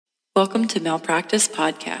Welcome to Malpractice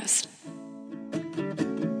Podcast.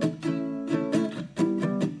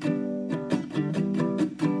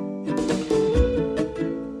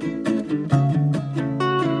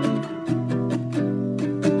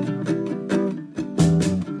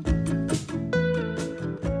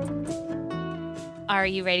 Are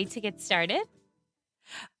you ready to get started?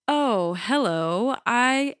 Oh, hello.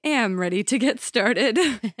 I am ready to get started.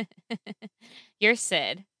 You're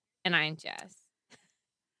Sid, and I'm Jess.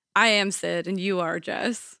 I am Sid, and you are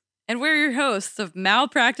Jess. And we're your hosts of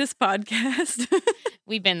Malpractice Podcast.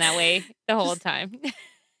 We've been that way the whole time.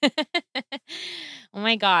 Oh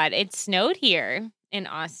my God, it snowed here in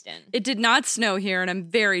Austin. It did not snow here, and I'm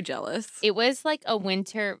very jealous. It was like a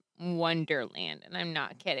winter wonderland, and I'm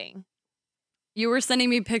not kidding. You were sending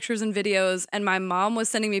me pictures and videos, and my mom was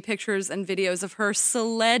sending me pictures and videos of her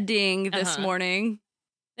sledding this morning.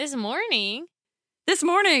 This morning? This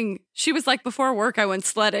morning, she was like, before work, I went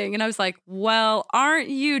sledding. And I was like, well, aren't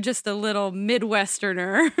you just a little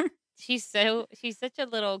Midwesterner? She's such a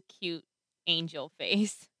little cute angel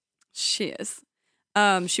face. She is.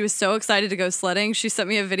 She was so excited to go sledding. She sent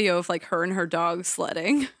me a video of like her and her dog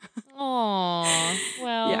sledding. Oh,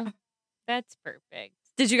 well, Yeah. That's perfect.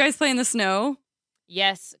 Did you guys play in the snow?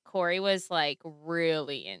 Yes, Corey was like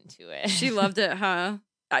really into it. She loved it, huh?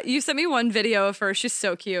 You sent me one video of her. She's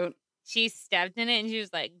so cute. She stepped in it and she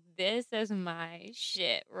was like, this is my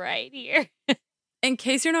shit right here. In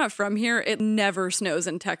case you're not from here, it never snows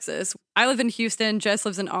in Texas. I live in Houston. Jess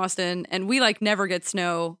lives in Austin, and we like never get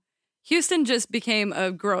snow. Houston just became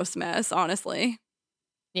a gross mess, honestly.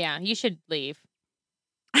 Yeah, you should leave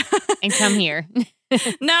and come here.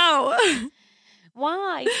 No.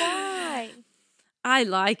 Why? Why? I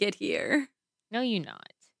like it here. No, you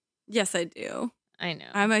not. Yes, I do. I know.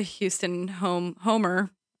 I'm a Houston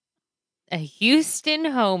homer. A Houston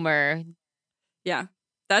homer. Yeah.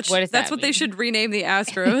 What does That's that what they mean? should rename the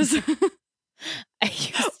Astros. A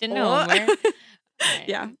Houston What? homer.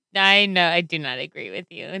 Yeah. I know. I do not agree with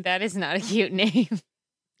you. That is not a cute name.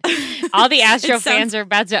 All the Astro fans are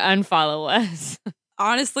about to unfollow us.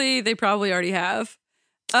 Honestly, they probably already have.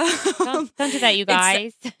 Don't do that, you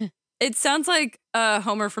guys. It sounds like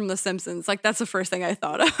Homer from The Simpsons. Like, that's the first thing I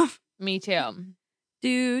thought of. Me too.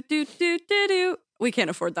 Do, do, do, do, do. We can't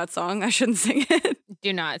afford that song. I shouldn't sing it.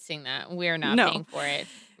 Do not sing that. We're not No. paying for it.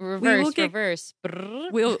 will Reverse, get- reverse.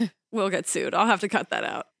 Brrr. We'll get sued. I'll have to cut that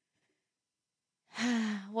out.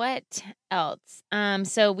 What else?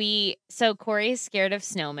 So Corey is scared of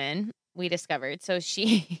snowmen, we discovered. So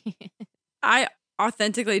she I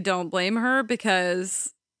authentically don't blame her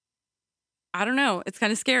because, I don't know, it's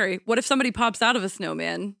kind of scary. What if somebody pops out of a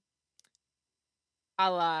snowman? a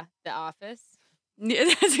la The Office. Yeah,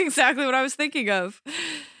 that's exactly what I was thinking of.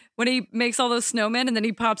 When he makes all those snowmen and then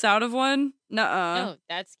he pops out of one? Nuh-uh. No,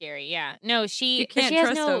 that's scary. Yeah. No, she You can't she has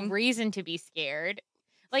trust no him. reason to be scared.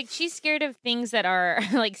 Like, she's scared of things that are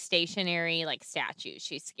like stationary, like statues.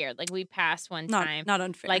 She's scared. Like, we passed one time Not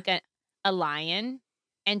unfair. like a lion,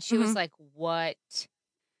 and she was Mhm. like, what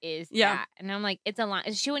is Yeah. that? And I'm like, it's a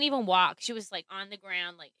lion. She wouldn't even walk. She was like on the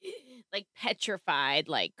ground, like petrified,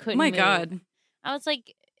 like Oh couldn't my move. God. I was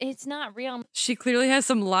like, it's not real. She clearly has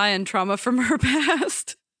some lion trauma from her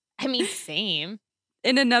past I mean, same.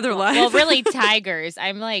 in another life. Well, really, tigers.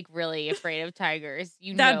 I'm like really afraid of tigers.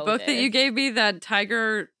 You that know book that you this. gave me, the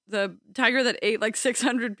tiger that ate like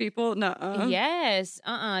 600 people. Nuh-uh. Yes.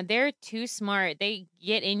 They're too smart. They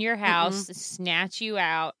get in your house, snatch you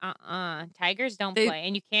out. Tigers don't They- play,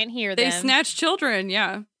 and you can't hear They them. snatch children,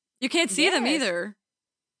 yeah. You can't see them Yes. either.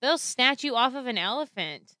 They'll snatch you off of an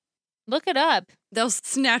elephant. Look it up. They'll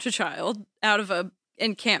snatch a child out of a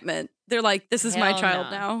encampment. They're like, this is my Hell child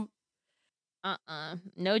no. now.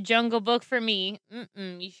 No Jungle Book for me.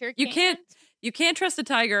 You sure You can't- You can't trust a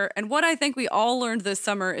tiger. And what I think we all learned this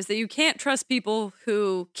summer is that you can't trust people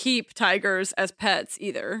who keep tigers as pets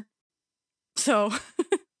either. So,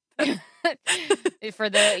 For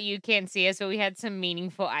you can't see us, but we had some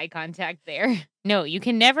meaningful eye contact there. No, you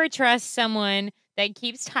can never trust someone that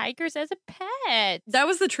keeps tigers as a pet. that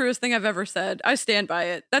was the truest thing I've ever said. I stand by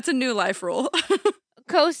it. That's a new life rule.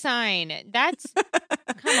 Cosign. That's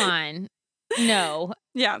come on. No.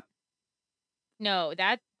 Yeah. No,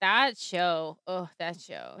 that show. Oh, that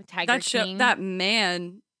show. Tiger That show, King. that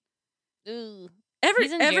man. Ooh. Every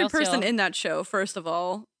He's in jail person still. in that show, first of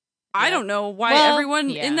all, I Yeah. don't know why Well, everyone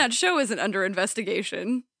yeah. in that show isn't under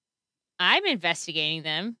investigation. I'm investigating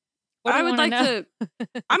them. What do I you would wanna like know? to.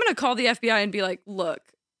 I'm gonna call the FBI and be like, "Look,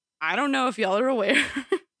 I don't know if y'all are aware.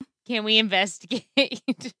 Can we investigate?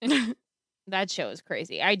 That show is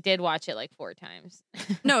crazy. I did watch it like 4 times.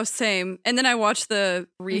 No, same. And then I watched the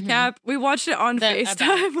recap. We watched it on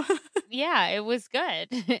FaceTime. Yeah, it was good.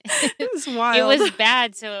 It was wild. It was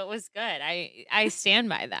bad, so it was good. I stand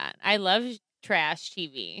by that. I love trash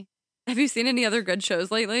TV. Have you seen any other good shows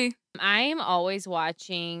lately? I'm always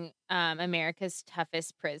watching America's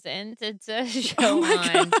Toughest Prisons. It's a show Oh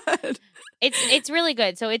my God. It's really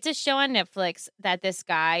good. So it's a show on Netflix that this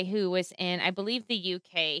guy who was in, I believe, the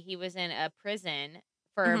UK, he was in a prison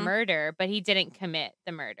for a murder, but he didn't commit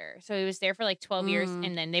the murder. So he was there for like 12 years,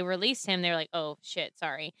 and then they released him. They're like, oh shit,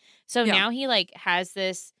 sorry. So now he like has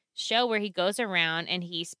this show where he goes around and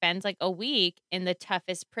he spends like a week in the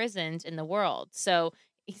toughest prisons in the world. So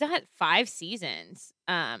he's got 5 seasons.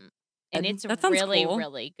 And it's really, cool.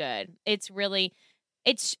 really good. It's really,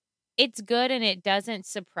 it's good, and it doesn't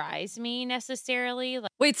surprise me necessarily.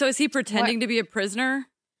 Like, Wait, so is he pretending to be a prisoner?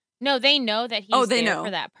 no, they know that he's they there know.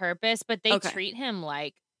 for that purpose, but they treat him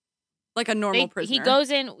like a normal prisoner. He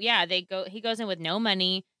goes in, he goes in with no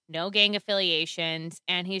money, no gang affiliations,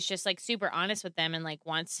 and he's just like super honest with them and like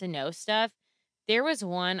wants to know stuff. There was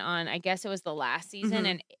one on, I guess it was the last season,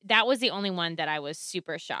 and that was the only one that I was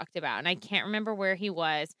super shocked about. And I can't remember where he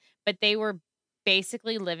was, but they were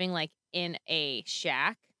basically living like in a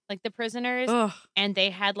shack, like the prisoners, and they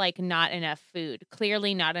had like not enough food,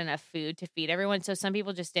 clearly not enough food to feed everyone. So some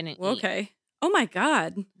people just didn't eat. Okay. Oh my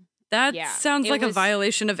God. That sounds like a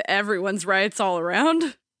violation of everyone's rights all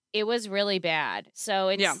around. It was really bad. So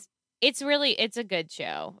it's a good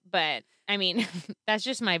show, but I mean, that's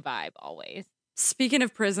just my vibe always. Speaking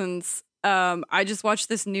of prisons, I just watched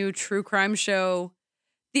this new true crime show.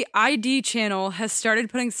 The ID channel has started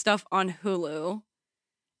putting stuff on Hulu.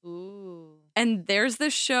 Ooh. And there's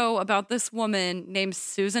this show about this woman named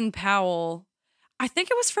Susan Powell. I think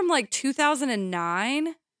it was from like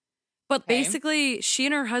 2009. But basically, she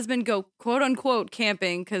and her husband go quote unquote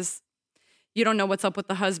camping because you don't know what's up with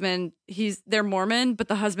the husband. They're Mormon, but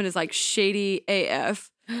the husband is like shady AF.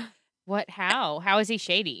 What? How is he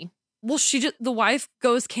shady? Well, the wife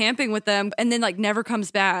goes camping with them and then like never comes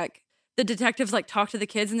back. The detectives like talk to the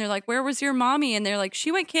kids and they're like, "Where was your mommy?" And they're like,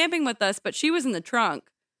 "She went camping with us, but she was in the trunk."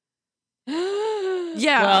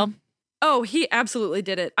 Yeah. Well, oh, he absolutely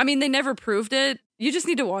did it. I mean, they never proved it. You just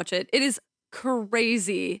need to watch it. It is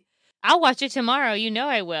crazy. I'll watch it tomorrow. You know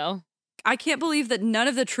I will. I can't believe that none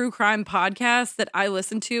of the true crime podcasts that I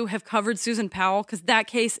listen to have covered Susan Powell because that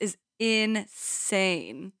case is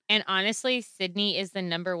insane. And honestly, Sydney is the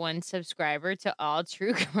 #1 subscriber to all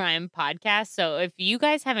true crime podcasts. So if you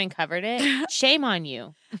guys haven't covered it, shame on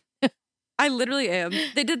you. I literally am.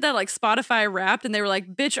 They did that like Spotify Wrapped and they were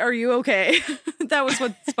like, "Bitch, are you okay?" That was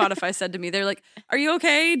what Spotify said to me. They're like, "Are you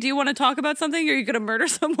okay? Do you want to talk about something? Or are you going to murder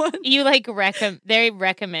someone?" You like they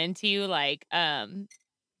recommend to you like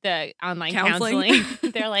the online counseling.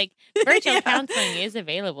 They're like, virtual counseling is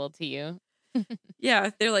available to you. Yeah,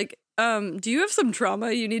 they're like, do you have some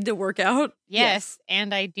trauma you need to work out? Yes,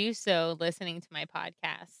 and I do so listening to my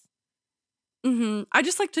podcast. I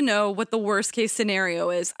just like to know what the worst case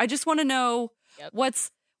scenario is. I just want to know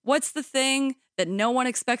what's the thing that no one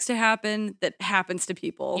expects to happen that happens to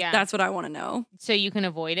people. Yeah. That's what I want to know. So you can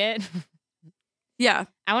avoid it? Yeah.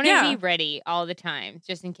 I want to be ready all the time,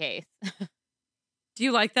 just in case. Do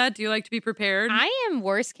you like that? Do you like to be prepared? I am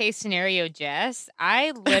worst case scenario, Jess.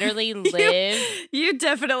 I literally live. You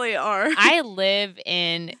definitely are. I live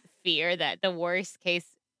in fear that the worst case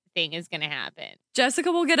thing is going to happen.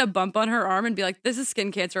 Jessica will get a bump on her arm and be like, "This is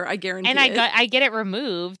skin cancer, I guarantee." And I get it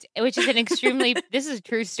removed, which is an extremely this is a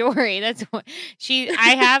true story. That's what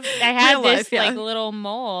I had Real this life, like little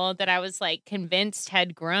mole that I was like convinced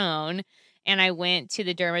had grown, and I went to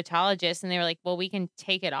the dermatologist and they were like, "Well, we can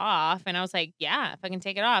take it off." And I was like, "Yeah, if I can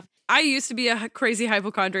take it off." I used to be a crazy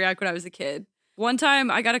hypochondriac when I was a kid. One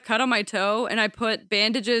time I got a cut on my toe and I put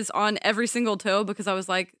bandages on every single toe because I was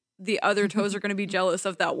like, the other toes are going to be jealous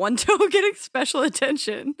of that one toe getting special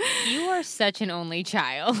attention. You are such an only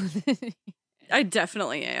child. I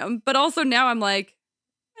definitely am. But also now I'm like,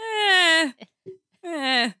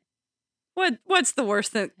 what's the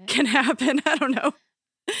worst that can happen? I don't know.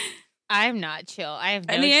 I'm not chill. I have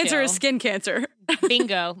no And the answer chill. is skin cancer.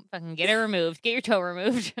 Bingo. Fucking get it removed. Get your toe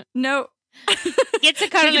removed. No. Get the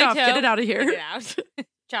cut on my toe. Get it out of here. Get it out.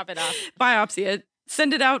 Chop it off. Biopsy it.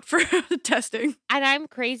 Send it out for testing. And I'm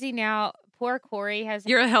crazy now. Poor Corey has...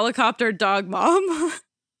 You're a helicopter dog mom.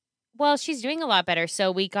 Well, she's doing a lot better. So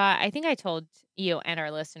we got... I think I told you and our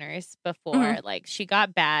listeners before, like, she got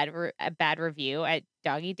a bad review at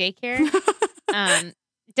doggy daycare.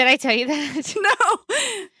 Did I tell you that?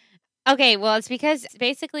 No. Okay, well, it's because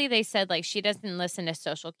basically they said, like, she doesn't listen to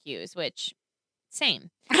social cues, which... Same.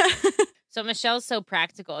 So Michelle's so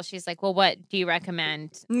practical. She's like, well, what do you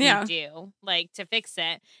recommend we do, like, to fix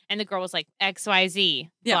it? And the girl was like, XYZ,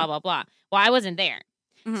 blah, blah, blah. Well, I wasn't there.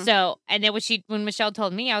 Mm-hmm. So, and then when Michelle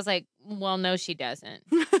told me, I was like, well, no, she doesn't.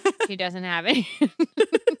 She doesn't have it.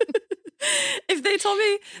 If they told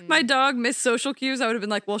me my dog missed social cues, I would have been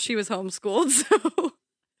like, well, she was homeschooled. So,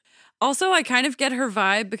 also, I kind of get her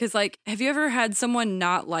vibe because, like, have you ever had someone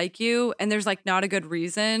not like you and there's like not a good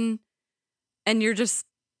reason, and you're just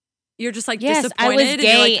like disappointed? I was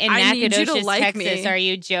gay in Nacogdoches, Texas. Me. Are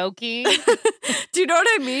you joking? Do you know what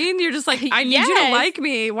I mean? You're just like, I need you to like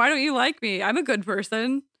me. Why don't you like me? I'm a good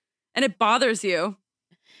person, and it bothers you.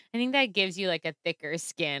 I think that gives you like a thicker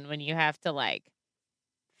skin when you have to like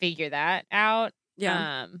figure that out.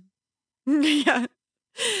 Yeah. Yeah.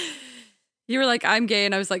 You were like, I'm gay,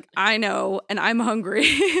 and I was like, I know, and I'm hungry.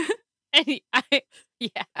 If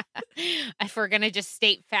we're gonna just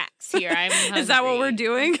state facts here, I'm hungry. Is that what we're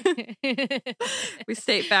doing? We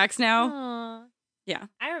state facts now. Aww. Yeah,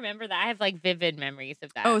 I remember that. I have like vivid memories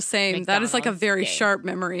of that. Oh, same. McDonald's that is like a very sharp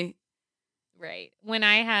memory. Right. When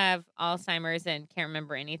I have Alzheimer's and can't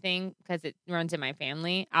remember anything because it runs in my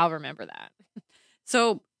family, I'll remember that.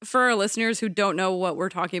 So for our listeners who don't know what we're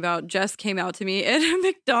talking about, Jess came out to me at a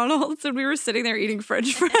McDonald's and we were sitting there eating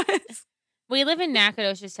French fries. We live in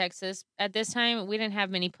Nacogdoches, Texas. At this time, we didn't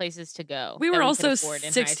have many places to go. We were also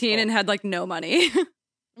 16 and had like no money.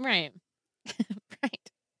 Right.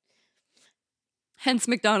 Right. Hence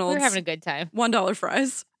McDonald's. We were having a good time. $1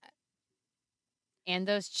 fries. And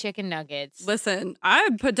those chicken nuggets. Listen,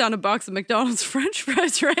 I'd put down a box of McDonald's French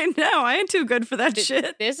fries right now. I ain't too good for that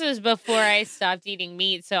shit. This was before I stopped eating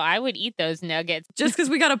meat, so I would eat those nuggets. Just because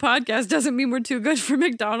we got a podcast doesn't mean we're too good for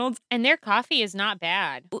McDonald's. And their coffee is not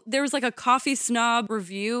bad. There was like a coffee snob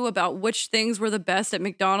review about which things were the best at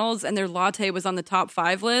McDonald's, and their latte was on the top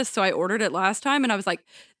 5 list. So I ordered it last time, and I was like,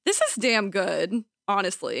 this is damn good,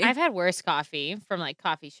 honestly. I've had worse coffee from like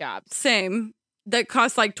coffee shops. Same. That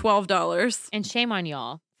costs like $12. And shame on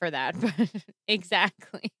y'all for that.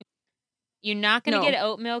 Exactly. You're not going to get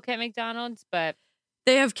oat milk at McDonald's, but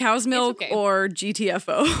they have cow's milk or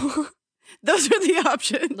GTFO. Those are the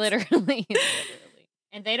options. Literally.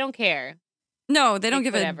 And they don't care. No, they don't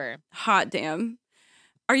give a hot damn.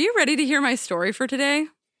 Are you ready to hear my story for today?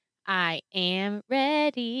 I am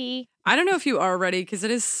ready. I don't know if you are ready because it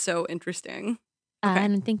is so interesting. Okay. I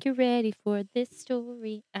don't think you're ready for this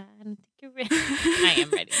story. I don't think you're ready. I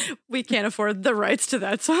am ready. We can't afford the rights to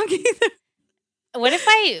that song either. What if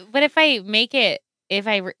I make it, if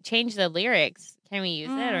I change the lyrics, can we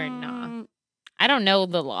use it or not? I don't know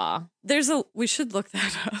the law. We should look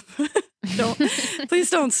that up.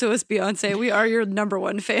 Please don't sue us, Beyonce. We are your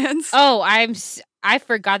 #1 fans. Oh, I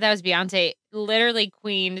forgot that was Beyonce. Literally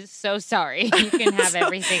Queen. So sorry. You can have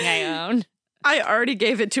everything I own. I already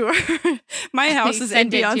gave it to her. My house is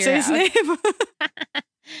in Beyonce's name.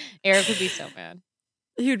 Eric would be so mad.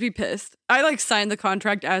 He would be pissed. I like signed the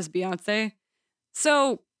contract as Beyonce.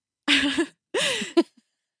 So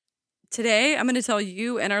today I'm going to tell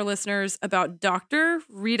you and our listeners about Dr.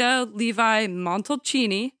 Rita Levi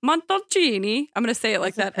Montalcini. Montalcini. I'm going to say it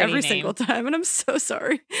like that every single time, and I'm so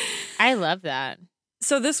sorry. I love that.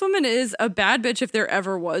 So this woman is a bad bitch if there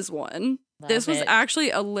ever was one. This was actually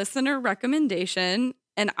a listener recommendation,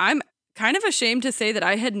 and I'm kind of ashamed to say that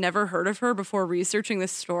I had never heard of her before researching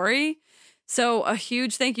this story. So a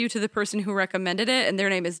huge thank you to the person who recommended it, and their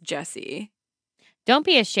name is Jessie. Don't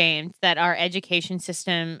be ashamed that our education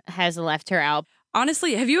system has left her out.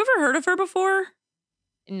 Honestly, have you ever heard of her before?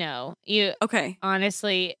 No. Okay.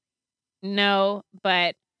 Honestly, no,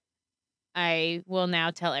 but I will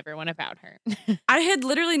now tell everyone about her. I had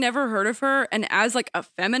literally never heard of her. And as like a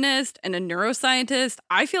feminist and a neuroscientist,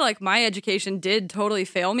 I feel like my education did totally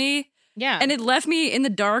fail me. Yeah. And it left me in the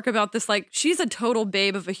dark about this, like, she's a total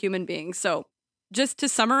babe of a human being. So just to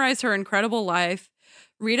summarize her incredible life,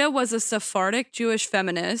 Rita was a Sephardic Jewish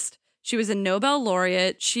feminist. She was a Nobel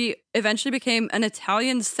laureate. She eventually became an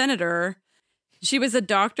Italian senator. She was a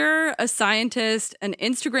doctor, a scientist, an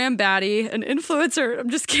Instagram baddie, an influencer. I'm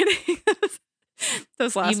just kidding.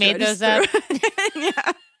 Those last You made those up?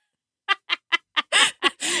 Yeah.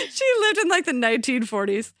 She lived in like the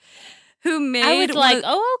 1940s. I was like,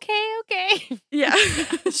 oh, okay. Yeah.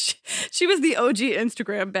 She was the OG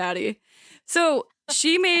Instagram baddie. So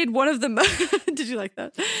she made one of the... Did you like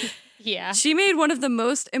that? Yeah. She made one of the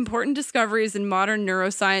most important discoveries in modern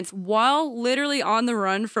neuroscience while literally on the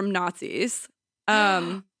run from Nazis.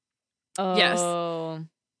 Yes.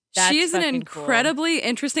 She is an incredibly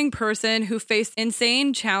interesting person who faced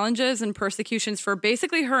insane challenges and persecutions for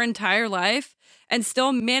basically her entire life and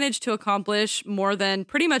still managed to accomplish more than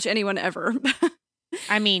pretty much anyone ever.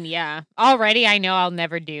 I mean, yeah. Already I know I'll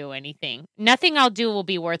never do anything. Nothing I'll do will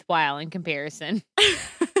be worthwhile in comparison.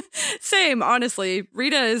 Same, honestly.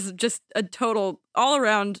 Rita is just a total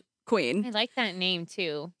all-around queen. I like that name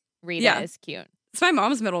too. Rita is cute. It's my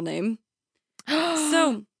mom's middle name.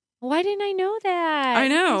 So why didn't I know that? I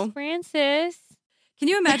know. Miss Francis. Can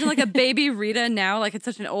you imagine like a baby Rita now? Like it's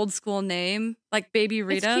such an old school name. Like baby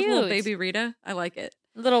Rita, little baby Rita. I like it.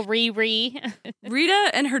 Little Riri.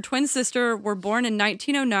 Rita and her twin sister were born in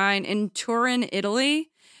 1909 in Turin, Italy.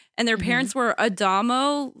 And their parents were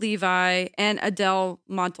Adamo Levi and Adele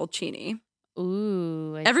Montalcini.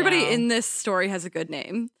 Ooh. Adele. Everybody in this story has a good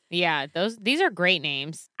name. Yeah, these are great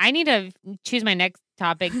names. I need to choose my next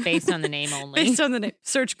topic based on the name only. Based on the name.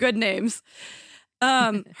 Search good names.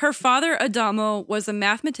 Her father, Adamo, was a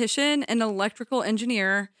mathematician and electrical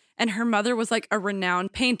engineer, and her mother was like a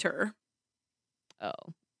renowned painter.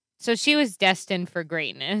 Oh. So she was destined for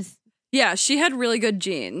greatness. Yeah, she had really good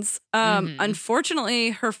genes. Unfortunately,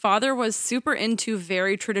 her father was super into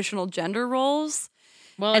very traditional gender roles.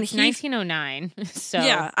 Well, and it's 1909, so...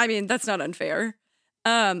 Yeah, I mean, that's not unfair.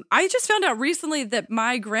 I just found out recently that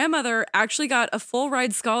my grandmother actually got a full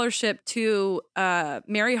ride scholarship to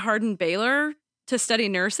Mary Hardin Baylor to study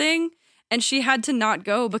nursing, and she had to not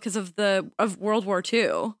go because of World War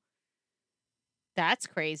II. That's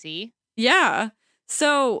crazy. Yeah.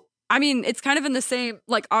 So, I mean, it's kind of in the same,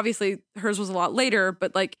 like, obviously hers was a lot later,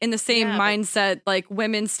 but like in the same mindset, like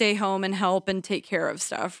women stay home and help and take care of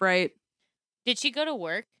stuff, right? Did she go to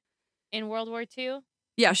work in World War II?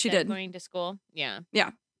 Yeah, she did. Going to school? Yeah.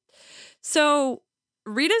 Yeah. So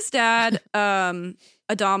Rita's dad,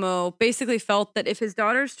 Adamo, basically felt that if his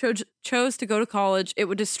daughters chose to go to college, it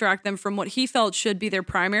would distract them from what he felt should be their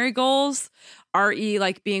primary goals, re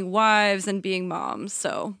like being wives and being moms.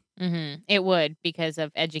 So it would because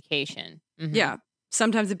of education. Yeah,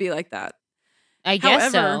 sometimes it'd be like that. I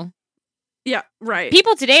guess so. Yeah, right.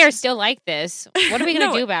 People today are still like this. What are we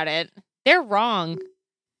going to do about it? They're wrong.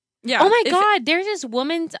 Yeah. Oh my God. There's this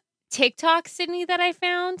woman's TikTok, Sydney, that I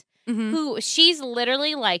found who she's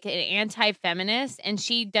literally like an anti-feminist and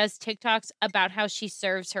she does TikToks about how she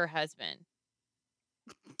serves her husband.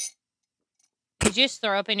 Did you just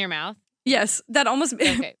throw up in your mouth? Yes. That almost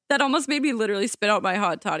made me literally spit out my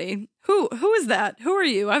hot toddy. Who is that? Who are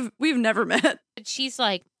you? We've never met. She's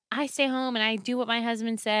like, I stay home and I do what my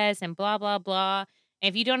husband says and blah, blah, blah. And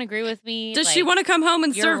if you don't agree with me, does she want to come home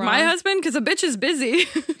and serve my husband? Because a bitch is busy.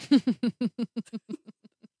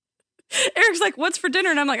 Eric's like, what's for dinner?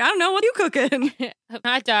 And I'm like, I don't know. What are you cooking?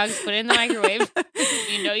 Hot dogs. Put it in the microwave.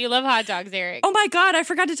 You know you love hot dogs, Eric. Oh my God. I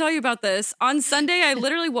forgot to tell you about this. On Sunday, I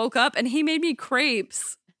literally woke up and he made me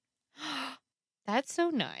crepes. That's so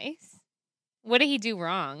nice. What did he do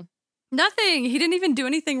wrong? Nothing. He didn't even do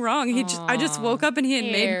anything wrong. I just woke up and he had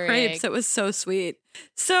made crepes. It was so sweet.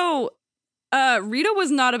 So Rita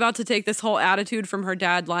was not about to take this whole attitude from her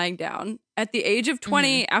dad lying down. At the age of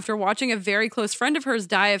 20, after watching a very close friend of hers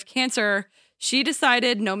die of cancer, she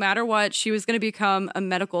decided no matter what, she was going to become a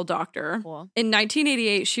medical doctor. Cool. In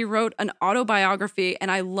 1988, she wrote an autobiography, and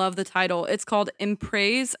I love the title. It's called In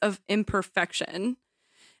Praise of Imperfection.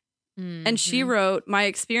 And she wrote, my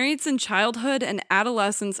experience in childhood and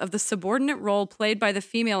adolescence of the subordinate role played by the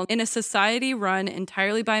female in a society run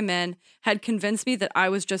entirely by men had convinced me that I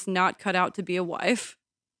was just not cut out to be a wife.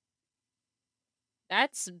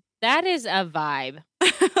 That is a vibe.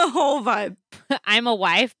 A whole vibe. I'm a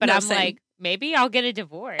wife, but I'm like, maybe I'll get a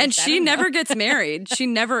divorce. And she never gets married. She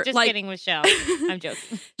never just kidding, Michelle. I'm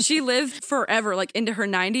joking. She lived forever, like into her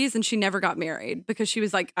 90s, and she never got married because she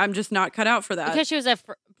was like, I'm just not cut out for that. Because she was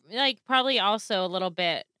probably also a little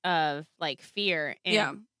bit of like fear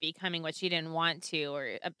in becoming what she didn't want to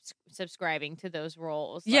or subscribing to those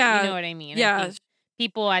roles. Like, you know what I mean? Yeah. I think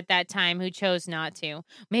people at that time who chose not to.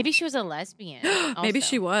 Maybe she was a lesbian. Maybe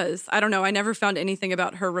she was. I don't know. I never found anything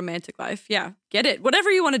about her romantic life. Yeah. Get it.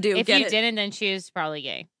 Whatever you want to do. If you didn't, then she was probably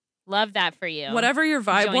gay. Love that for you. Whatever your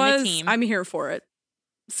vibe was, I'm here for it.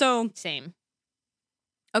 So. Same.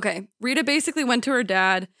 Okay. Rita basically went to her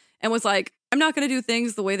dad and was like, I'm not going to do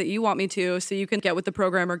things the way that you want me to, so you can get with the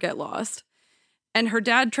program or get lost. And her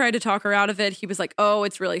dad tried to talk her out of it. He was like, oh,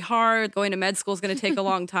 it's really hard. Going to med school is going to take a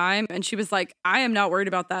long time. And she was like, I am not worried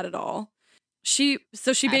about that at all. She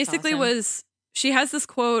basically was, she has this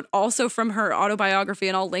quote also from her autobiography,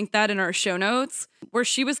 and I'll link that in our show notes, where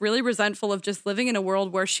she was really resentful of just living in a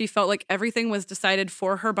world where she felt like everything was decided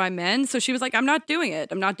for her by men. So she was like, I'm not doing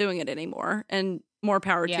it. I'm not doing it anymore. And more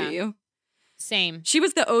power to you. Same. She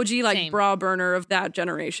was the OG, bra burner of that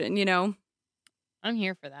generation, you know? I'm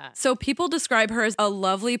here for that. So people describe her as a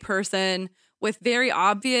lovely person with very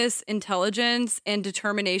obvious intelligence and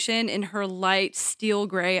determination in her light steel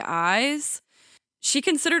gray eyes. She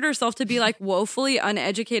considered herself to be like woefully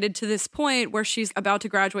uneducated to this point where she's about to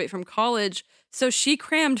graduate from college. So she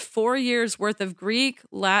crammed 4 years worth of Greek,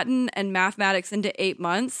 Latin, and mathematics into 8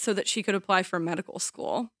 months so that she could apply for medical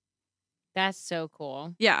school. That's so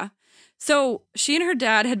cool. Yeah. So she and her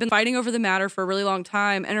dad had been fighting over the matter for a really long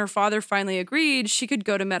time, and her father finally agreed she could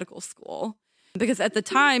go to medical school because at the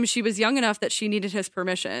time she was young enough that she needed his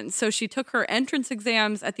permission. So she took her entrance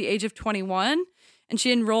exams at the age of 21, and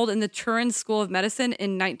she enrolled in the Turin School of Medicine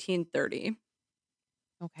in 1930.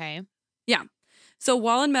 Okay. Yeah. So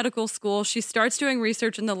while in medical school, she starts doing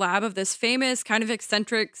research in the lab of this famous, kind of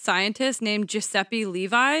eccentric scientist named Giuseppe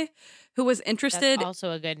Levi, who was interested... That's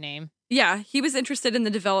also a good name. Yeah, he was interested in the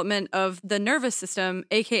development of the nervous system,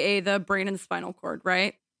 aka the brain and spinal cord,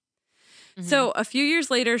 right? Mm-hmm. So a few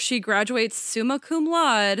years later, she graduates summa cum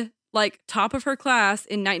laude, like top of her class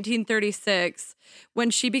in 1936,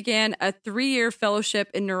 when she began a 3-year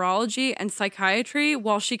fellowship in neurology and psychiatry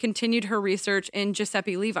while she continued her research in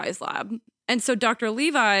Giuseppe Levi's lab. And so Dr.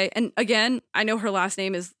 Levi, and again, I know her last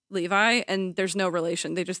name is Levi, and there's no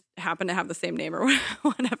relation. They just happen to have the same name or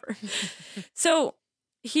whatever. So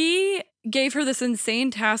he gave her this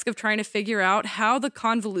insane task of trying to figure out how the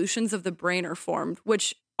convolutions of the brain are formed,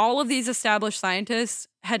 which all of these established scientists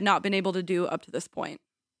had not been able to do up to this point.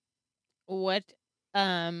 What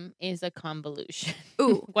is a convolution?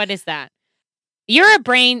 Ooh. What is that? You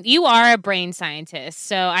are a brain scientist,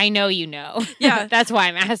 so I know you know. Yeah. That's why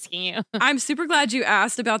I'm asking you. I'm super glad you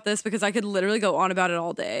asked about this because I could literally go on about it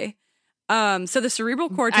all day. So the cerebral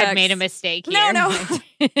cortex... I've made a mistake here. No.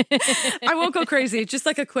 I won't go crazy. Just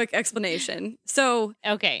like a quick explanation. So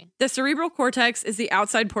okay, the cerebral cortex is the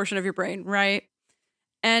outside portion of your brain, right?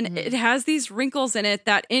 And it has these wrinkles in it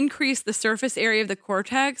that increase the surface area of the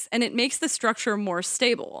cortex, and it makes the structure more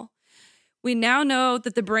stable. We now know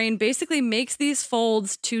that the brain basically makes these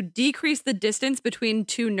folds to decrease the distance between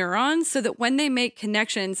two neurons so that when they make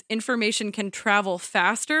connections, information can travel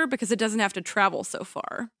faster because it doesn't have to travel so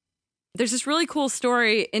far. There's this really cool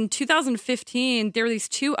story. In 2015, there were these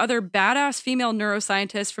 2 other badass female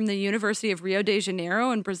neuroscientists from the University of Rio de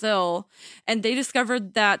Janeiro in Brazil, and they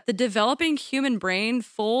discovered that the developing human brain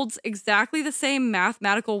folds exactly the same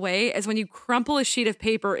mathematical way as when you crumple a sheet of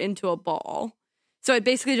paper into a ball. So it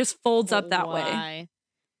basically just folds up that way.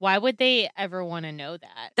 Why would they ever want to know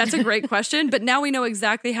that? That's a great question, but now we know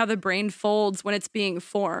exactly how the brain folds when it's being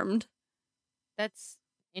formed. That's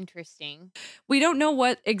interesting. We don't know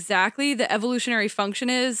what exactly the evolutionary function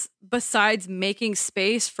is besides making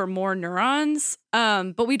space for more neurons,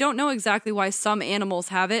 but we don't know exactly why some animals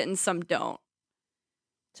have it and some don't.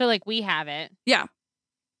 So like we have it. Yeah.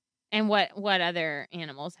 And what other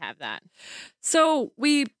animals have that? So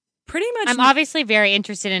we pretty much... I'm obviously very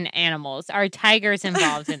interested in animals. Are tigers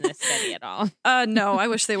involved in this study at all? No, I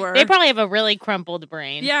wish they were. They probably have a really crumpled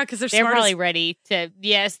brain. Yeah, because they're probably ready to...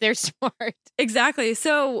 Yes, they're smart. Exactly.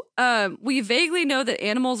 So we vaguely know that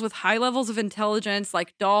animals with high levels of intelligence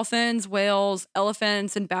like dolphins, whales,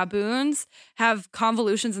 elephants, and baboons have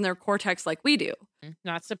convolutions in their cortex like we do.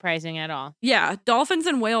 Not surprising at all. Yeah, dolphins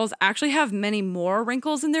and whales actually have many more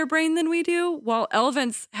wrinkles in their brain than we do, while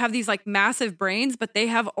elephants have these like massive brains, but they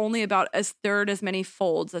have only about a third as many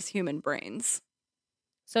folds as human brains.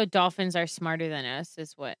 So dolphins are smarter than us,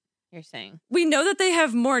 is what you're saying. We know that they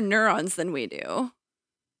have more neurons than we do.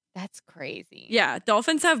 That's crazy. Yeah,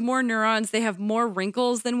 dolphins have more neurons. They have more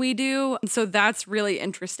wrinkles than we do. And so that's really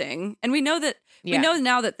interesting. And we know that we know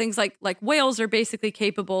now that things like whales are basically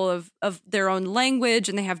capable of their own language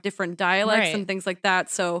and they have different dialects and things like that.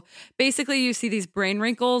 So basically you see these brain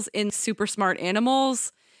wrinkles in super smart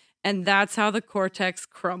animals, and that's how the cortex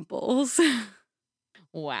crumples.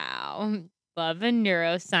 Wow. Love a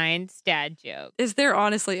neuroscience dad joke. Is there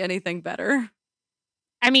honestly anything better?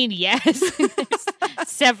 I mean, yes. There's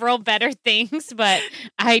several better things, but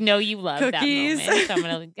I know you love cookies. That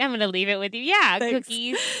moment. So I'm gonna leave it with you. Yeah, Thanks.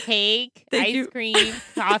 Cookies, cake, Thank cream,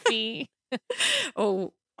 coffee.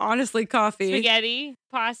 Oh, honestly, coffee. Spaghetti,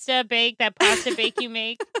 pasta bake, that pasta bake you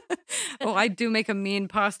make. Oh, I do make a mean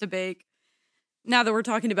pasta bake. Now that we're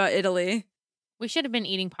talking about Italy. We should have been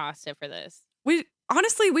eating pasta for this. We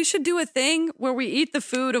should do a thing where we eat the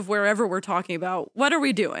food of wherever we're talking about. What are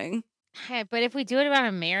we doing? But if we do it about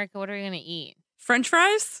America, what are we going to eat? French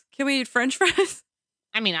fries? Can we eat French fries?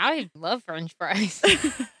 I mean, I love French fries.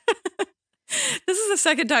 This is the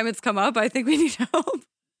second time it's come up. I think we need help.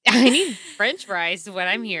 I need French fries is what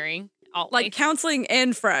I'm hearing. Always. Like counseling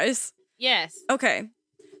and fries. Yes. Okay.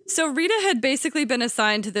 So Rita had basically been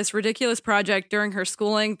assigned to this ridiculous project during her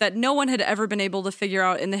schooling that no one had ever been able to figure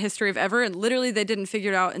out in the history of ever. And literally they didn't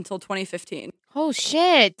figure it out until 2015. Oh,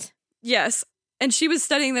 shit. Yes. And she was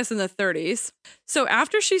studying this in the 30s. So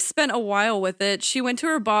after she spent a while with it, she went to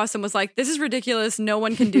her boss and was like, this is ridiculous. No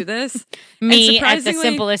one can do this. Me at the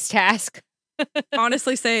simplest task.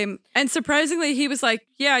 Honestly, same. And surprisingly, he was like,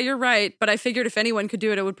 yeah, you're right. But I figured if anyone could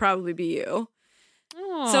do it, it would probably be you.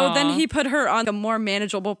 Aww. So then he put her on a more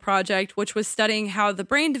manageable project, which was studying how the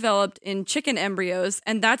brain developed in chicken embryos.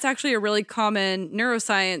 And that's actually a really common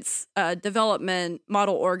neuroscience development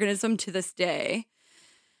model organism to this day.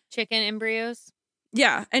 Chicken embryos?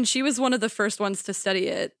 Yeah, and she was one of the first ones to study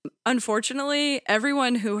it. Unfortunately,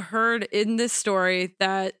 everyone who heard in this story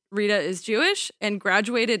that Rita is Jewish and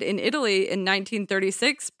graduated in Italy in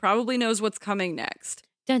 1936 probably knows what's coming next.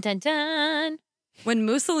 Dun, dun, dun. When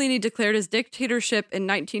Mussolini declared his dictatorship in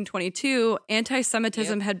 1922,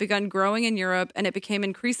 anti-Semitism had begun growing in Europe, and it became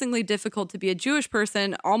increasingly difficult to be a Jewish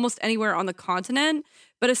person almost anywhere on the continent,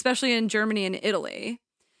 but especially in Germany and Italy.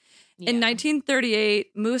 In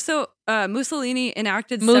 1938, Mussolini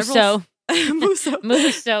enacted several...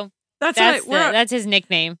 Musso. That's his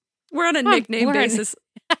nickname. We're on a nickname basis.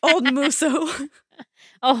 Old Musso.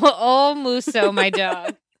 Old Musso, my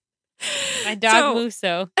dog. My dog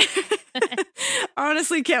Musso.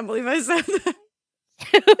 Honestly, can't believe I said that.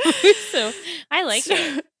 Musso. I like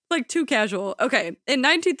it. Like too casual. Okay. In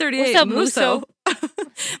 1938, what's up, Musso?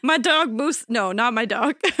 My dog Moose. No, not my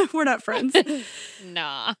dog. We're not friends.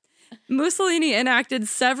 Nah. Mussolini enacted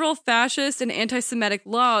several fascist and anti-Semitic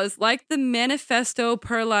laws like the Manifesto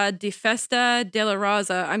per la Difesa della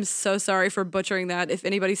Raza. I'm so sorry for butchering that. If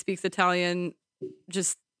anybody speaks Italian,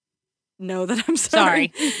 just know that I'm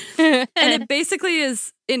sorry. And it basically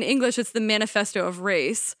is, in English, it's the Manifesto of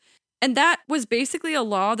Race. And that was basically a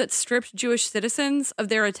law that stripped Jewish citizens of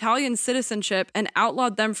their Italian citizenship and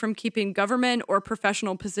outlawed them from keeping government or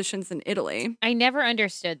professional positions in Italy. I never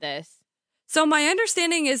understood this. So my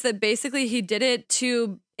understanding is that basically he did it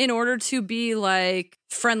in order to be like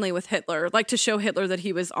friendly with Hitler, like to show Hitler that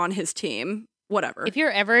he was on his team, whatever. If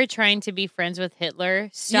you're ever trying to be friends with Hitler,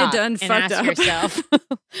 stop and ask yourself,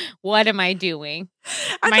 what am I doing?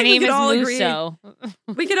 My name is Musso.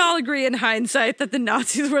 We could all agree in hindsight that the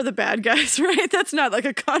Nazis were the bad guys, right? That's not like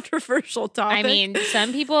a controversial topic. I mean,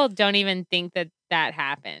 some people don't even think that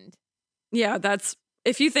happened. Yeah,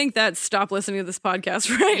 if you think that, stop listening to this podcast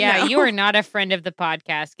right now. Yeah, you are not a friend of the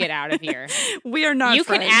podcast. Get out of here. We are not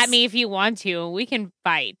friends. You can at me if you want to. We can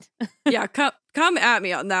fight. Yeah, come at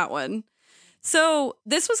me on that one. So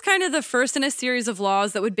this was kind of the first in a series of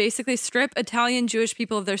laws that would basically strip Italian Jewish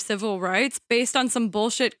people of their civil rights based on some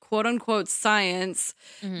bullshit quote-unquote science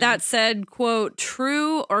that said, quote,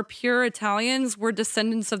 true or pure Italians were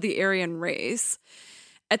descendants of the Aryan race.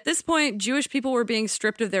 At this point, Jewish people were being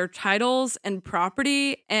stripped of their titles and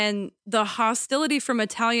property, and the hostility from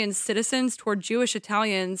Italian citizens toward Jewish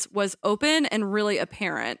Italians was open and really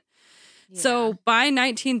apparent. Yeah. So by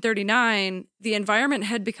 1939, the environment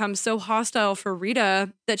had become so hostile for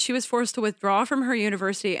Rita that she was forced to withdraw from her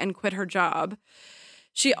university and quit her job.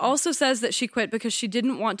 She also says that she quit because she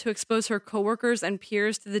didn't want to expose her coworkers and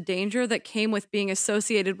peers to the danger that came with being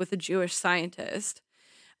associated with a Jewish scientist.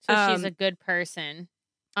 So she's a good person.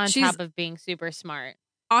 On top of being super smart.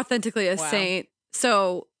 Authentically a saint.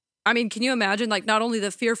 So, I mean, can you imagine, like, not only the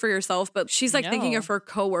fear for yourself, but she's, like, thinking of her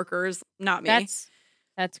coworkers, not me.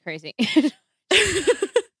 That's crazy.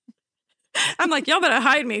 I'm like, y'all better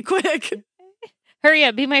hide me, quick. Hurry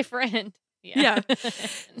up, be my friend. Yeah.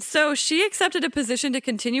 So she accepted a position to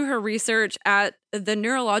continue her research at the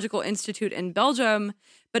Neurological Institute in Belgium,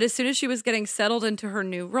 but as soon as she was getting settled into her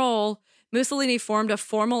new role, Mussolini formed a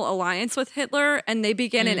formal alliance with Hitler, and they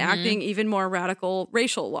began enacting even more radical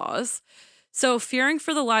racial laws. So, fearing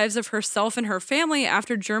for the lives of herself and her family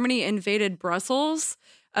after Germany invaded Brussels,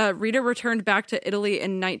 Rita returned back to Italy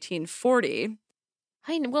in 1940.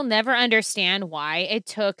 I will never understand why it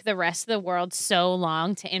took the rest of the world so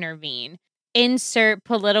long to intervene. Insert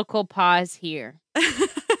political pause here.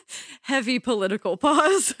 Heavy political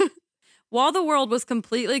pause. While the world was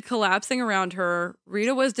completely collapsing around her,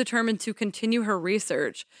 Rita was determined to continue her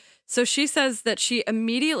research. So she says that she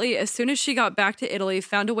immediately, as soon as she got back to Italy,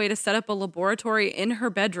 found a way to set up a laboratory in her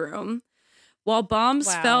bedroom. While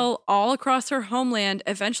bombs fell all across her homeland,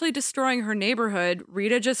 eventually destroying her neighborhood,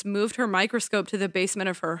 Rita just moved her microscope to the basement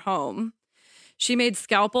of her home. She made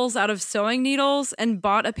scalpels out of sewing needles and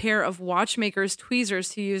bought a pair of watchmaker's tweezers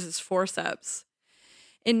to use as forceps.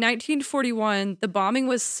 In 1941, the bombing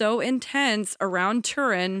was so intense around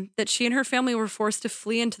Turin that she and her family were forced to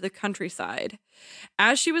flee into the countryside.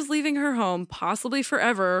 As she was leaving her home, possibly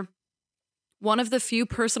forever, one of the few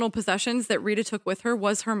personal possessions that Rita took with her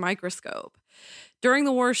was her microscope. During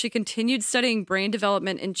the war, she continued studying brain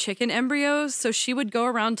development in chicken embryos, so she would go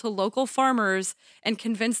around to local farmers and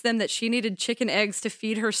convince them that she needed chicken eggs to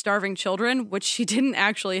feed her starving children, which she didn't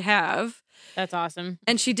actually have. That's awesome.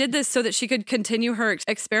 And she did this so that she could continue her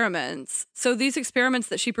experiments. So these experiments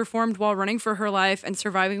that she performed while running for her life and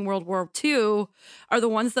surviving World War II are the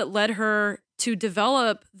ones that led her to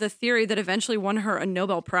develop the theory that eventually won her a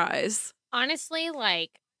Nobel Prize. Honestly,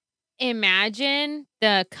 like, imagine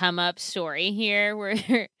the come up story here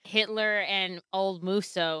where Hitler and old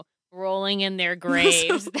Musso rolling in their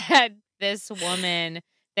graves that this woman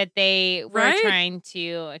that they were trying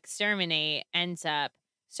to exterminate ends up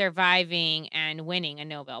surviving and winning a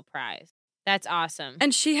Nobel Prize. That's awesome.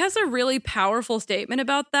 And she has a really powerful statement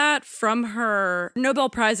about that from her Nobel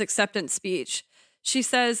Prize acceptance speech. She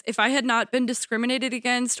says, "If I had not been discriminated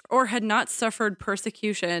against or had not suffered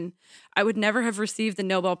persecution, I would never have received the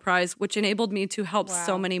Nobel Prize, which enabled me to help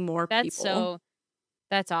so many more people."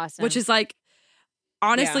 That's awesome. Which is like,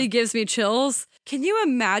 honestly gives me chills. Can you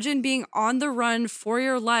imagine being on the run for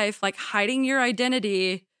your life, like hiding your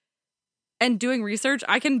identity and doing research?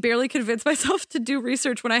 I can barely convince myself to do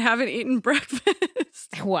research when I haven't eaten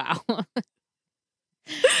breakfast. Wow.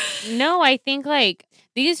 No, I think like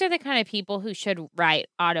these are the kind of people who should write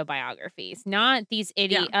autobiographies, not these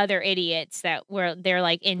other idiots they're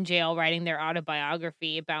like in jail writing their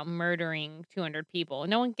autobiography about murdering 200 people.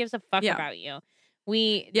 No one gives a fuck about you.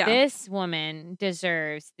 This woman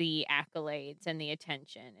deserves the accolades and the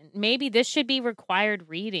attention. And maybe this should be required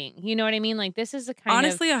reading. You know what I mean? Like this is the kind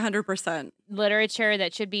honestly 100% literature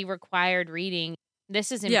that should be required reading.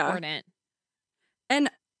 This is important. And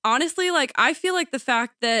honestly, like I feel like the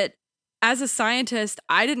fact that as a scientist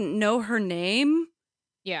I didn't know her name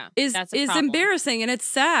is embarrassing and it's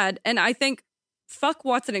sad. And I think fuck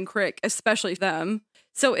Watson and Crick, especially them.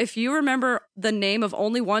 So if you remember the name of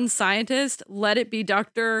only one scientist, let it be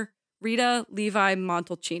Dr. Rita Levi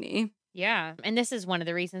Montalcini. Yeah. And this is one of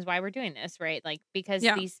the reasons why we're doing this, right? Like, because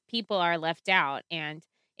these people are left out. And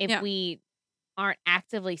if we aren't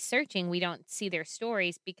actively searching, we don't see their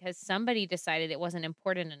stories because somebody decided it wasn't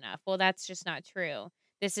important enough. Well, that's just not true.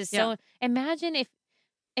 This is so, imagine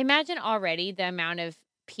already the amount of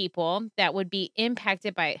people that would be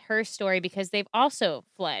impacted by her story because they've also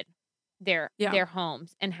fled their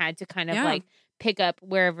homes and had to kind of like pick up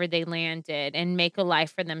wherever they landed and make a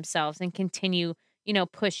life for themselves and continue,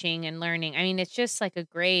 pushing and learning. I mean, it's just like a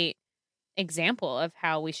great example of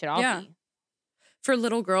how we should all be. For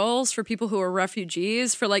little girls, for people who are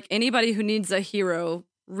refugees, for like anybody who needs a hero,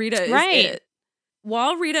 Rita is it.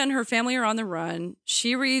 While Rita and her family are on the run,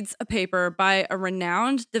 she reads a paper by a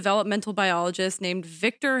renowned developmental biologist named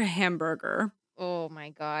Victor Hamburger. Oh my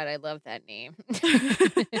God, I love that name.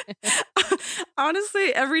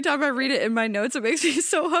 Honestly, every time I read it in my notes, it makes me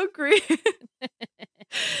so hungry.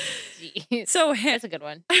 So that's a good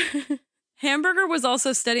one. Hamburger was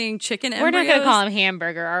also studying chicken embryos. We're not going to call him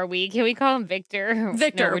Hamburger, are we? Can we call him Victor?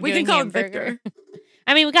 Victor. We can call him Victor.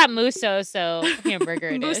 I mean, we got Musso, so Hamburger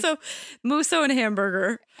it is. Musso and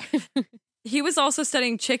Hamburger. He was also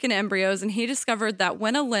studying chicken embryos, and he discovered that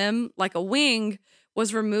when a limb, like a wing,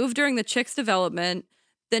 was removed during the chick's development,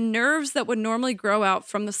 the nerves that would normally grow out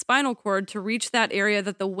from the spinal cord to reach that area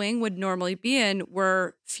that the wing would normally be in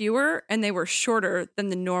were fewer, and they were shorter than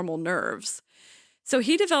the normal nerves. So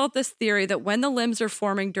he developed this theory that when the limbs are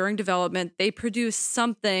forming during development, they produce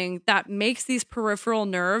something that makes these peripheral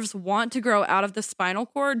nerves want to grow out of the spinal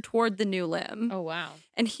cord toward the new limb. Oh, wow.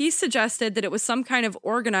 And he suggested that it was some kind of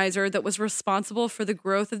organizer that was responsible for the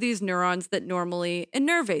growth of these neurons that normally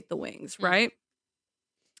innervate the wings, right?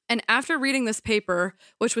 And after reading this paper,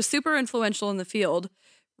 which was super influential in the field,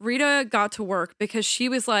 Rita got to work because she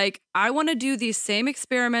was like, I want to do these same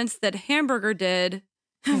experiments that Hamburger did,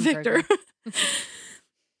 Victor.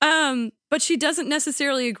 But she doesn't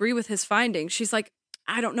necessarily agree with his findings. She's like,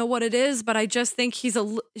 I don't know what it is, but I just think she's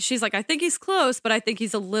like, I think he's close, but I think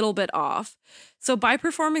he's a little bit off. So by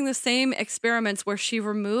performing the same experiments where she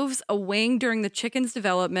removes a wing during the chicken's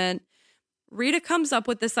development, Rita comes up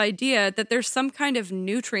with this idea that there's some kind of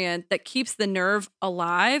nutrient that keeps the nerve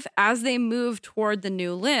alive as they move toward the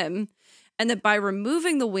new limb. And that by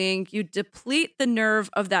removing the wing, you deplete the nerve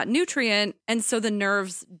of that nutrient, and so the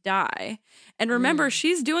nerves die. And remember,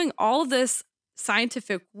 she's doing all of this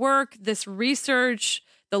scientific work, this research,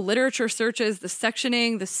 the literature searches, the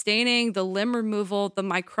sectioning, the staining, the limb removal, the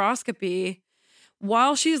microscopy,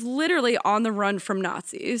 while she's literally on the run from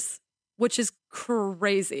Nazis, which is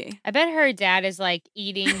crazy. I bet her dad is like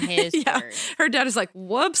eating his words. Her dad is like,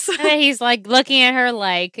 whoops. I bet he's like looking at her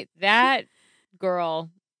like, that girl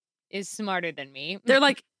is smarter than me. They're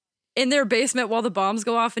like in their basement while the bombs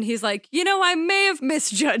go off, and he's like, I may have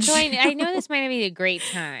misjudged So you. I know this might not be a great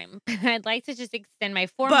time. I'd like to just extend my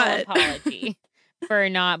formal apology for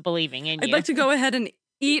not believing in you. I'd like to go ahead and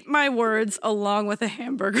eat my words along with a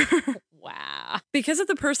hamburger. Wow. Because of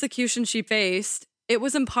the persecution she faced, it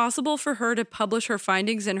was impossible for her to publish her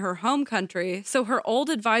findings in her home country, so her old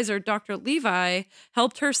advisor, Dr. Levi,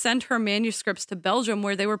 helped her send her manuscripts to Belgium,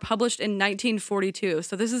 where they were published in 1942.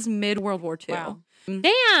 So this is mid-World War II. Wow.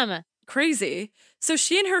 Damn! Crazy. So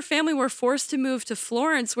she and her family were forced to move to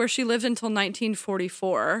Florence, where she lived until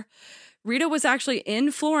 1944. Rita was actually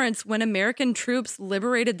in Florence when American troops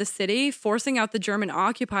liberated the city, forcing out the German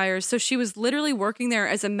occupiers. So she was literally working there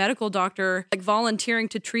as a medical doctor, like volunteering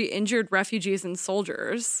to treat injured refugees and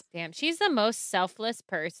soldiers. Damn, she's the most selfless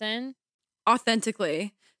person.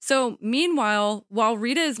 Authentically. So meanwhile, while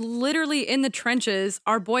Rita is literally in the trenches,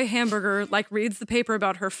 our boy Hamburger reads the paper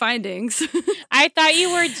about her findings. I thought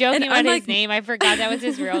you were joking about his name. I forgot that was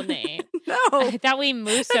his real name. No. I thought we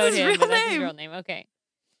moosoed him, but that's his real name. Okay.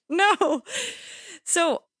 No.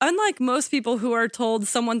 So, unlike most people who are told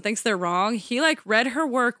someone thinks they're wrong, he read her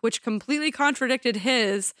work, which completely contradicted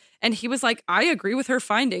his, and he was like, I agree with her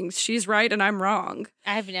findings. She's right and I'm wrong.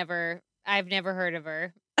 I've never heard of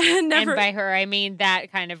her. Never, and by her, I mean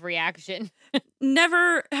that kind of reaction.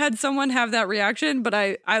 Never had someone have that reaction, but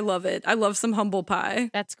I love it. I love some humble pie.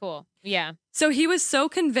 That's cool. Yeah. So he was so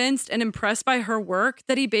convinced and impressed by her work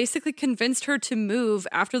that he basically convinced her to move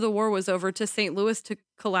after the war was over to St. Louis to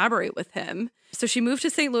collaborate with him. So she moved to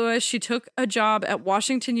St. Louis. She took a job at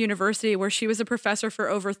Washington University, where she was a professor for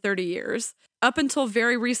over 30 years. Up until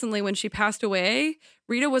very recently, when she passed away,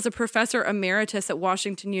 Rita was a professor emeritus at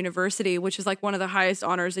Washington University, which is one of the highest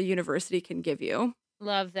honors a university can give you.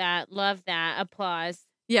 Love that. Love that. Applause.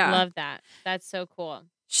 Yeah. Love that. That's so cool.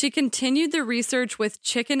 She continued the research with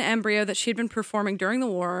chicken embryo that she'd been performing during the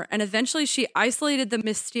war, and eventually she isolated the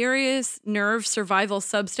mysterious nerve survival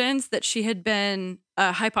substance that she had been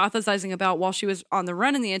hypothesizing about while she was on the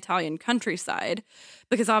run in the Italian countryside,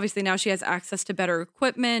 because obviously now she has access to better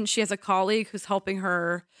equipment. She has a colleague who's helping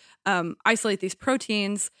her isolate these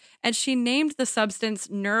proteins, and she named the substance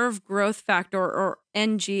nerve growth factor, or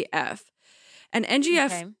NGF. And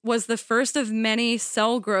NGF was the first of many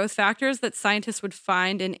cell growth factors that scientists would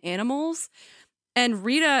find in animals. And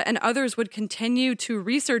Rita and others would continue to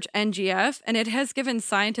research NGF, and it has given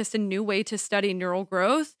scientists a new way to study neural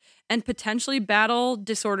growth and potentially battle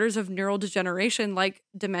disorders of neural degeneration like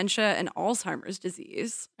dementia and Alzheimer's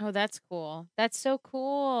disease. Oh, that's cool. That's so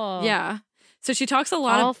cool. Yeah. So she talks a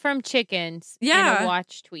lot all from chickens and a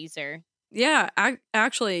watch tweezer. Yeah,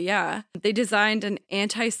 actually, yeah. They designed an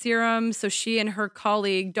anti-serum, so she and her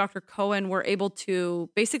colleague, Dr. Cohen, were able to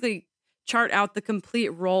basically chart out the complete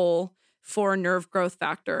role for nerve growth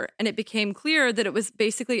factor. And it became clear that it was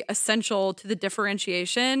basically essential to the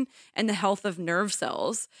differentiation and the health of nerve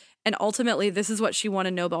cells. And ultimately, this is what she won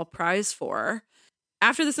a Nobel Prize for.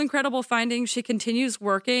 After this incredible finding, she continues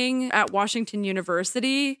working at Washington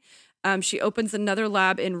University. She opens another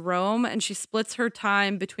lab in Rome, and she splits her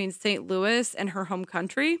time between St. Louis and her home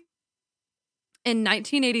country. In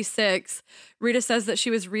 1986, Rita says that she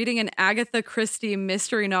was reading an Agatha Christie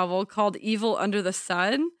mystery novel called Evil Under the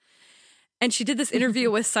Sun. And she did this interview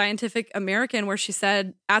with Scientific American where she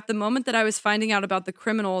said, at the moment that I was finding out about the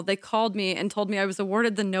criminal, they called me and told me I was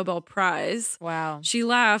awarded the Nobel Prize. Wow. She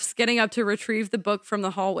laughs, getting up to retrieve the book from the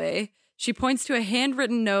hallway. She points to a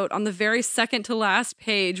handwritten note on the very second to last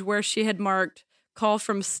page where she had marked call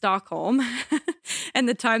from Stockholm and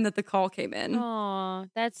the time that the call came in. Oh,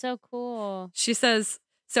 that's so cool. She says,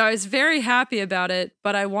 so I was very happy about it,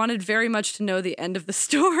 but I wanted very much to know the end of the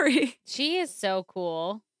story. She is so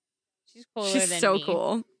cool. She's cooler than me. She's so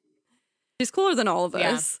cool. She's cooler than all of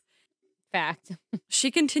us. Fact. She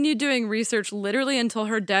continued doing research literally until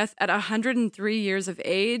her death at 103 years of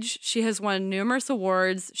age. She has won numerous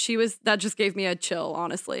awards. That just gave me a chill,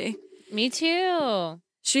 honestly. Me too.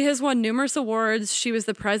 She has won numerous awards. She was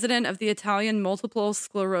the president of the Italian Multiple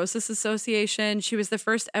Sclerosis Association. She was the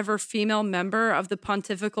first ever female member of the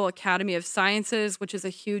Pontifical Academy of Sciences, which is a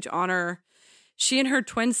huge honor. She and her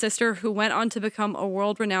twin sister, who went on to become a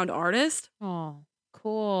world-renowned artist,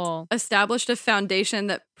 cool, established a foundation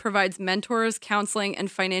that provides mentors, counseling, and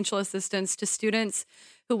financial assistance to students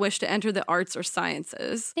who wish to enter the arts or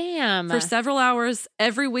sciences. Damn. For several hours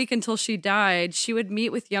every week until she died, she would meet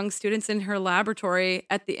with young students in her laboratory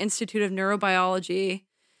at the Institute of Neurobiology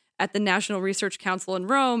at the National Research Council in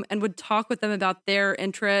Rome and would talk with them about their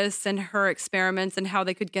interests and her experiments and how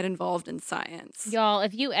they could get involved in science. Y'all,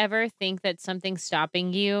 if you ever think that something's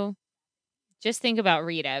stopping you, just think about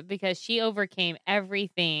Rita, because she overcame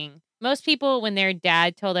everything. Most people, when their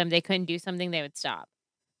dad told them they couldn't do something, they would stop.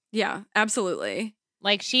 Yeah, absolutely.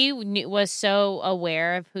 Like, she was so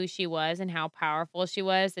aware of who she was and how powerful she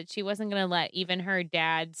was that she wasn't going to let even her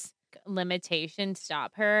dad's limitation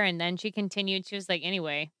stop her. And then she continued. She was like,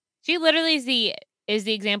 anyway, she literally is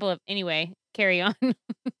the example of, anyway, carry on.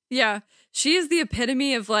 Yeah, she is the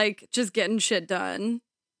epitome of like just getting shit done.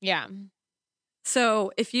 Yeah.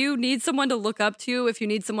 So if you need someone to look up to, if you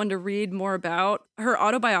need someone to read more about, her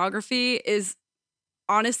autobiography is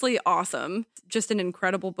honestly awesome. Just an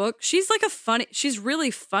incredible book. She's really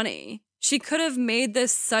funny. She could have made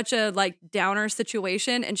this such a like downer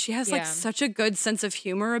situation, and she has like such a good sense of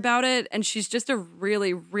humor about it. And she's just a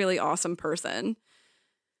really, really awesome person.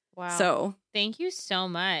 Wow. So thank you so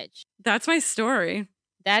much. That's my story.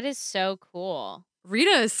 That is so cool.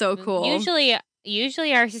 Rita is so cool.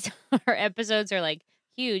 Usually our episodes are like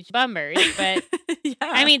huge bummers, but yeah.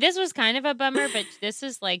 I mean, this was kind of a bummer, but this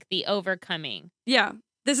is like the overcoming. Yeah.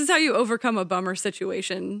 This is how you overcome a bummer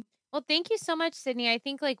situation. Well, thank you so much, Sydney. I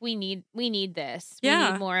think like we need this. Yeah.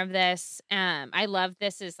 We need more of this. I love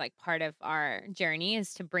this as like part of our journey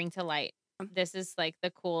is to bring to light. This is like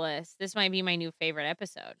the coolest. This might be my new favorite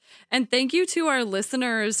episode. And thank you to our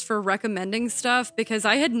listeners for recommending stuff, because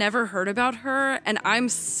I had never heard about her. And I'm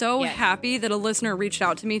so happy that a listener reached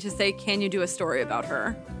out to me to say, can you do a story about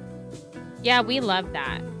her? Yeah, we love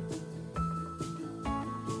that.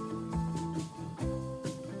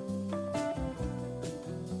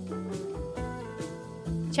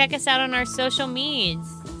 Check us out on our social medias.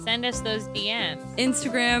 Send us those DMs.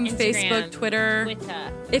 Instagram, Facebook, Twitter.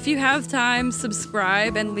 If you have time,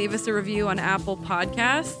 subscribe and leave us a review on Apple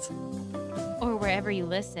Podcasts. Or wherever you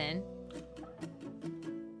listen.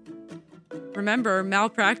 Remember,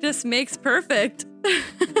 malpractice makes perfect.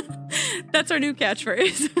 That's our new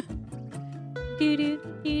catchphrase. Do do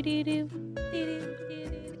do do do do.